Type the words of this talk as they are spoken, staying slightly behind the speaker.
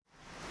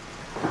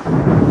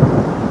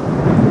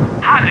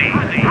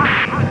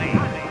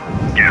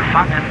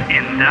Gefangen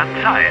in der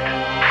Zeit.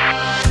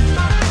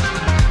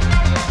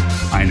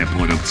 Eine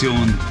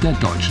Produktion der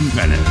Deutschen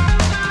Welle.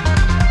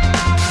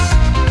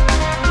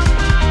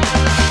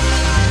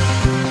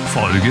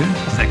 Folge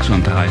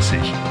 36.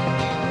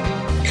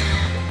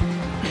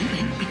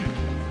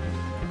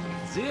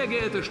 Sehr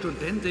geehrte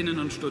Studentinnen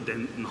und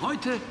Studenten,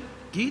 heute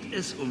geht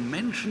es um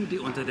Menschen, die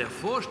unter der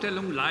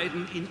Vorstellung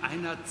leiden, in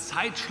einer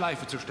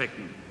Zeitschleife zu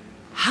stecken.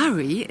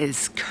 Harry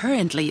is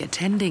currently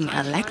attending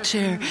a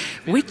lecture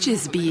which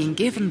is being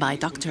given by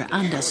Dr.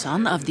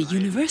 Anderson of the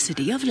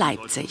University of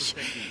Leipzig,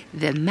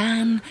 the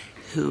man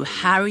who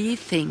Harry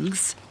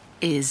thinks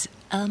is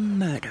a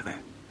murderer.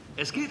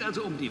 Es geht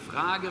also um die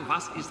Frage,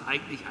 was ist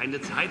eigentlich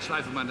eine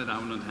Zeitschleife, meine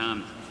Damen und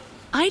Herren?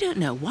 I don't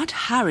know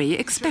what Harry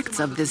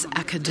expects of this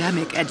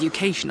academic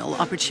educational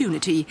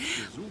opportunity,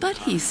 but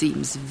he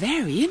seems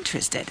very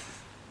interested.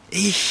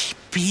 Ich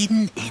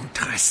bin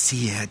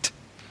interessiert.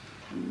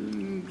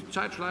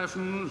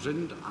 Zeitschleifen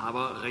sind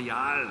aber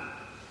real.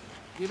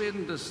 Wir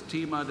werden das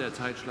Thema der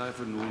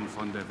Zeitschleife nun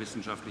von der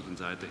wissenschaftlichen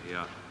Seite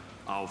her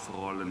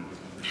aufrollen.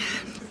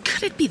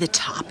 Could it be the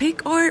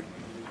topic, or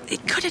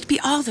could it be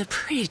all the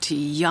pretty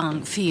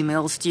young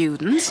female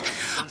students?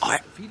 Or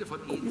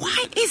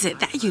why is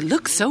it that you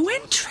look so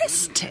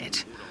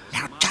interested?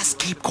 Now just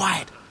keep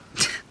quiet.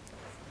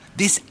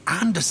 This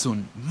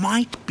Anderson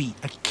might be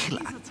a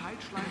killer.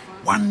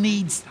 One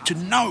needs to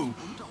know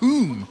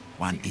whom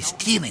one is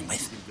dealing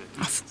with.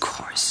 Of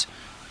course.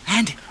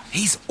 And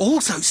he's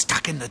also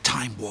stuck in the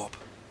time warp.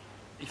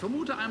 Ich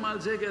vermute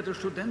einmal, sehr geehrte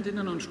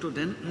Studentinnen und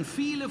Studenten,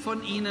 viele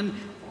von Ihnen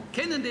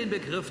kennen den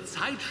Begriff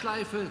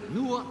Zeitschleife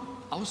nur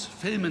aus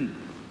Filmen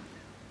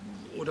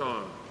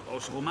oder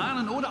aus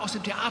Romanen oder aus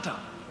dem Theater.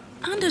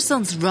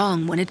 Anderson's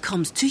wrong when it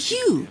comes to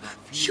you.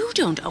 You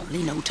don't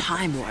only know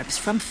time warps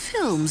from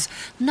films,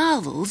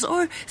 novels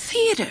or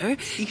theater.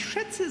 Ich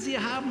schätze, Sie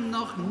haben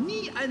noch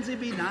nie ein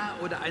Seminar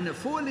oder eine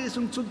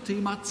Vorlesung zum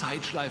Thema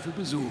Zeitschleife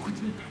besucht.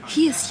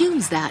 He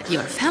assumes that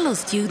your fellow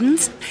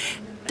students,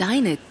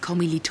 deine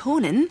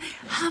Kommilitonen,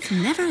 have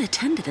never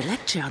attended a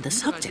lecture on the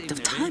subject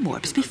of time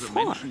warps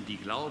before. Menschen, die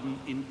glauben,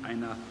 in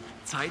einer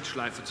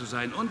Zeitschleife zu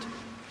sein. Und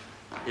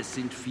es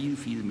sind viel,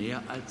 viel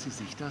mehr, als Sie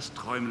sich das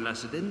träumen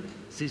lassen. Denn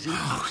Sie sind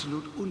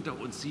absolut unter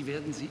uns. Sie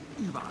werden sie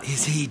überall.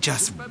 Is he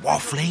just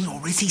waffling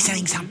or is he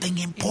saying something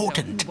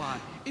important?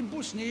 Im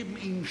Bus neben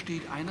Ihnen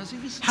steht einer. Sie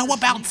wissen How es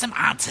about nicht. some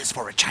answers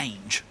for a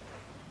change?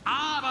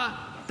 Aber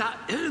da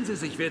irren Sie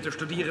sich, werte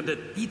Studierende.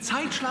 Die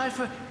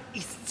Zeitschleife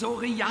ist so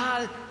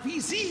real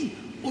wie Sie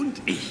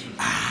und ich.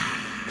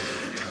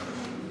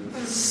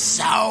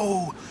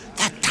 So,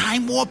 the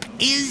time warp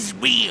is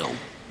real.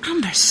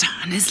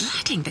 Anderson is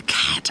letting the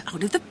cat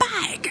out of the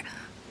bag.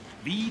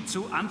 Wie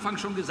zu Anfang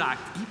schon gesagt,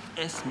 gibt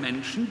es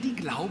Menschen, die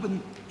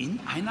glauben, in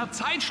einer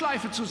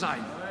Zeitschleife zu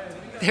sein.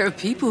 There are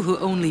people who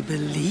only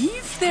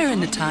believe they're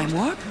in a time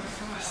warp.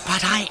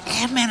 But I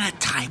am in a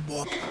time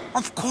warp.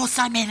 Of course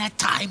I'm in a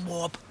time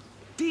warp.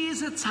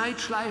 Diese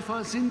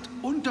Zeitschleifer sind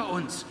unter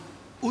uns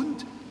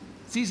und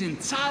sie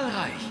sind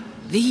zahlreich.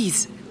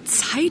 These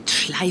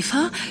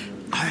Zeitschleifer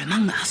are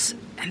among us,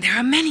 and there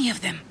are many of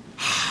them.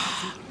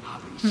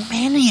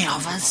 Many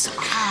of us.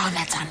 Oh,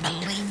 that's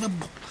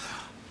unbelievable.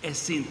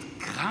 Es sind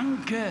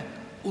kranke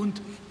und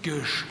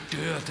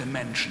gestörte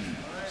Menschen.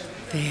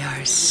 They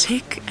are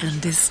sick and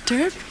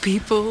disturbed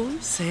people,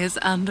 says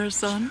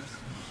Anderson.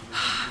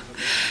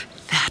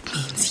 That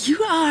means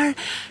you are...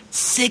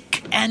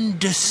 Sick and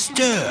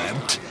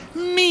disturbed?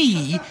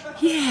 Me?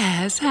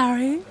 Yes,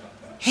 Harry.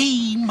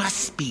 He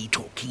must be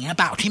talking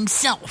about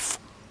himself.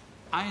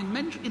 Ein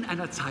Mensch in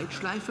einer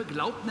Zeitschleife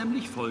glaubt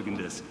nämlich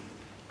Folgendes.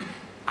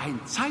 Ein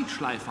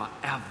Zeitschleifer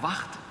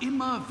erwacht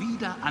immer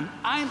wieder an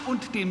ein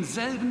und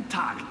demselben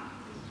Tag.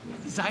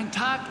 Sein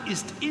Tag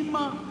ist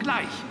immer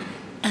gleich.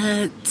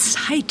 A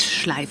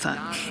Zeitschleifer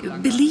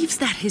believes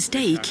that his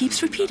day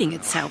keeps repeating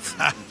itself.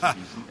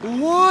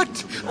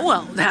 What?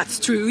 Well, that's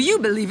true. You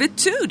believe it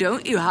too,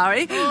 don't you,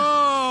 Harry?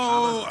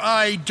 Oh,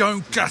 I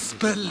don't just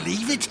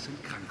believe it.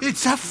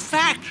 It's a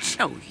fact.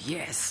 Oh,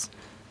 yes.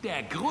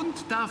 Der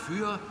Grund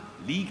dafür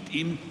liegt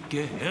im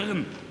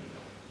Gehirn.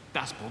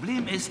 Das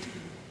Problem ist,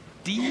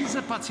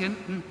 diese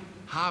Patienten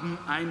haben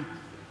ein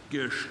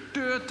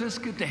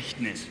gestörtes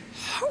Gedächtnis.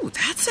 Oh,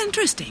 that's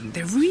interesting.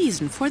 The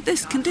reason for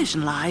this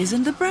condition lies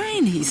in the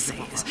brain, he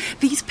says.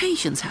 These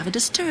patients have a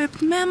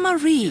disturbed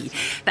memory.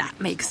 That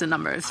makes a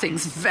number of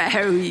things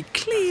very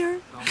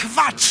clear.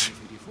 Quatsch.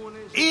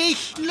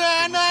 Ich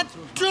lerne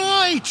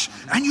Deutsch.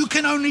 And you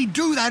can only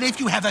do that if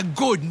you have a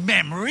good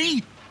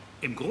memory.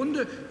 Im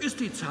Grunde ist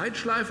die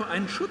Zeitschleife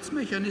ein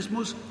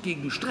Schutzmechanismus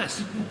gegen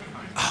Stress.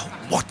 Oh,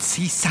 what's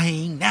he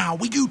saying now?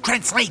 Will you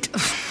translate?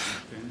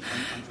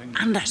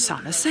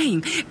 Anderson is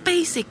saying,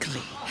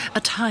 basically, a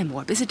time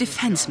warp is a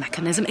defense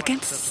mechanism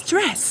against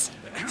stress.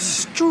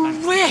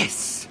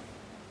 Stress?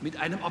 Mit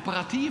einem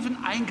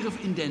operativen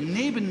Eingriff in der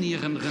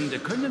Nebennierenrinde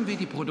können wir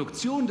die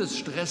Produktion des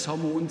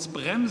Stresshormons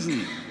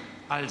bremsen.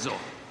 Also,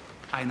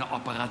 eine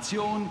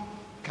Operation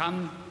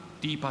kann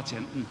die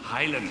Patienten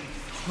heilen.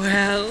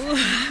 Well,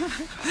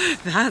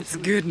 that's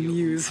good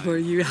news for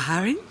you,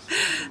 Harry.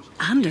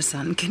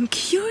 Anderson can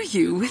cure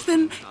you with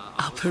an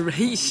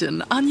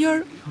operation on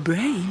your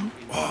brain.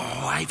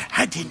 Oh, I've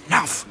had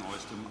enough.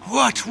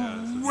 What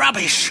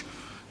rubbish.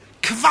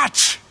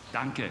 Quatsch.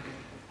 Danke.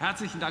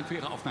 Herzlichen Dank für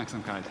Ihre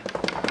Aufmerksamkeit.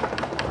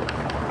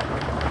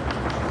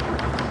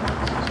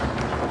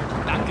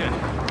 Danke.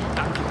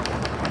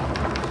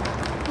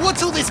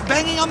 What's all this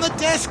banging on the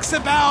desks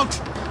about?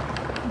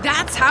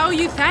 That's how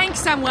you thank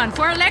someone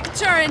for a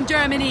lecture in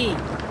Germany.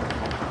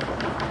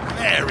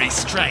 Very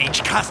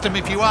strange custom,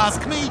 if you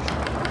ask me.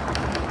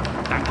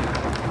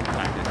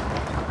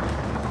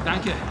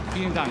 Danke,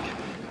 vielen Dank.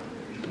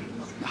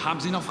 Haben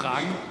Sie noch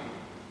Fragen?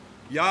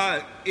 Ja,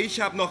 ich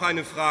habe noch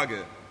eine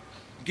Frage.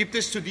 Gibt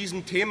es zu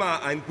diesem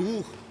Thema ein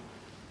Buch?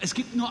 Es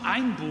gibt nur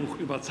ein Buch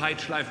über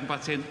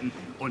Zeitschleifenpatienten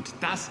und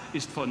das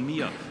ist von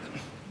mir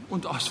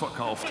und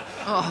ausverkauft.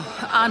 Oh,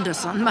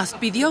 Anderson must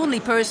be the only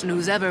person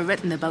who's ever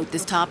written about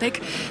this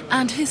topic,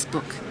 and his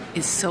book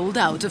is sold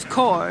out, of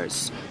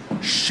course.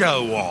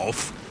 Show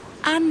off.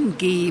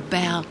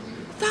 Angeber.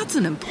 That's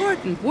an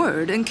important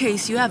word in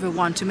case you ever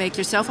want to make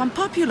yourself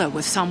unpopular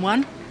with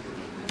someone.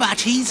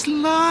 But he's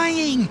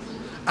lying.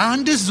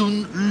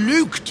 Anderson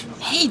lügt.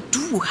 Hey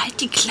du,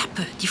 halt die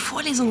Klappe. Die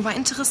Vorlesung war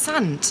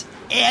interessant.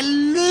 Er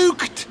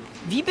lügt.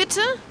 Wie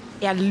bitte?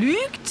 Er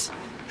lügt?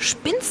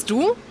 Spinnst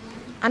du?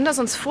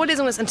 Andersons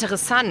Vorlesung ist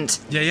interessant.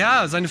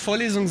 Ja, seine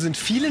Vorlesungen sind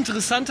viel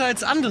interessanter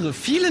als andere.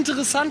 Viel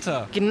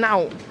interessanter.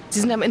 Genau. Sie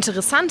sind am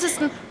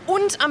interessantesten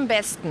und am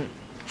besten.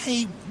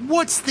 Hey,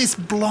 what's this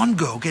blonde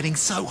girl getting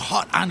so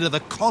hot under the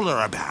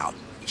collar about?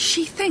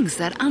 She thinks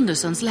that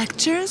Anderson's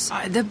lectures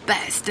are the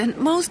best and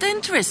most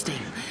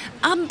interesting.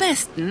 Am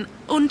besten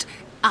und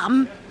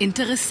am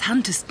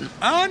interessantesten.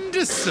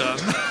 Anderson?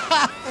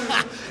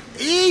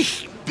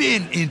 Ich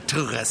bin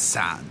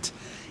interessant.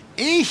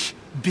 Ich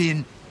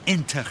bin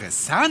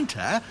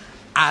interessanter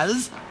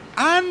als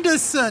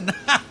Anderson.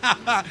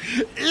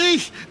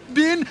 Ich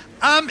bin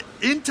am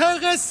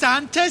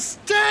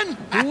interessantesten.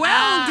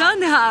 Well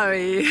done,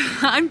 Harry.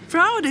 I'm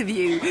proud of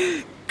you.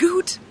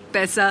 Gut,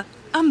 besser,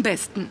 am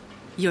besten.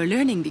 You're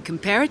learning the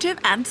comparative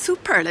and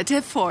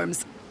superlative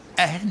forms.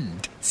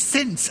 And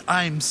since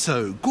I'm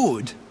so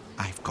good,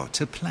 I've got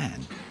a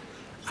plan.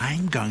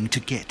 I'm going to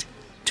get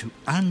to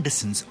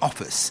Anderson's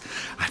office.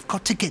 I've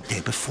got to get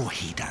there before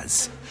he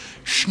does.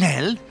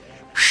 Schnell,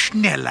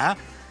 schneller,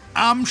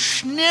 am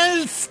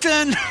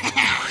schnellsten.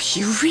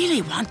 You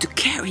really want to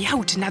carry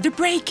out another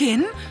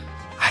break-in?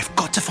 I've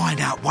got to find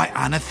out why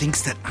Anna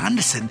thinks that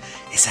Anderson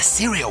is a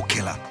serial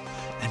killer.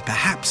 And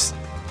perhaps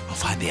I'll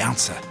find the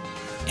answer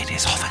in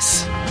his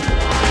office.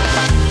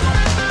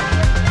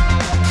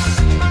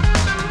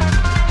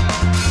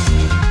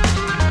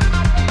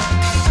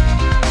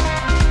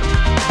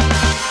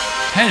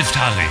 Helft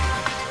Harry.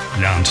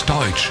 Lernt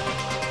Deutsch.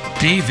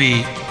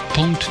 dw.com/Harry.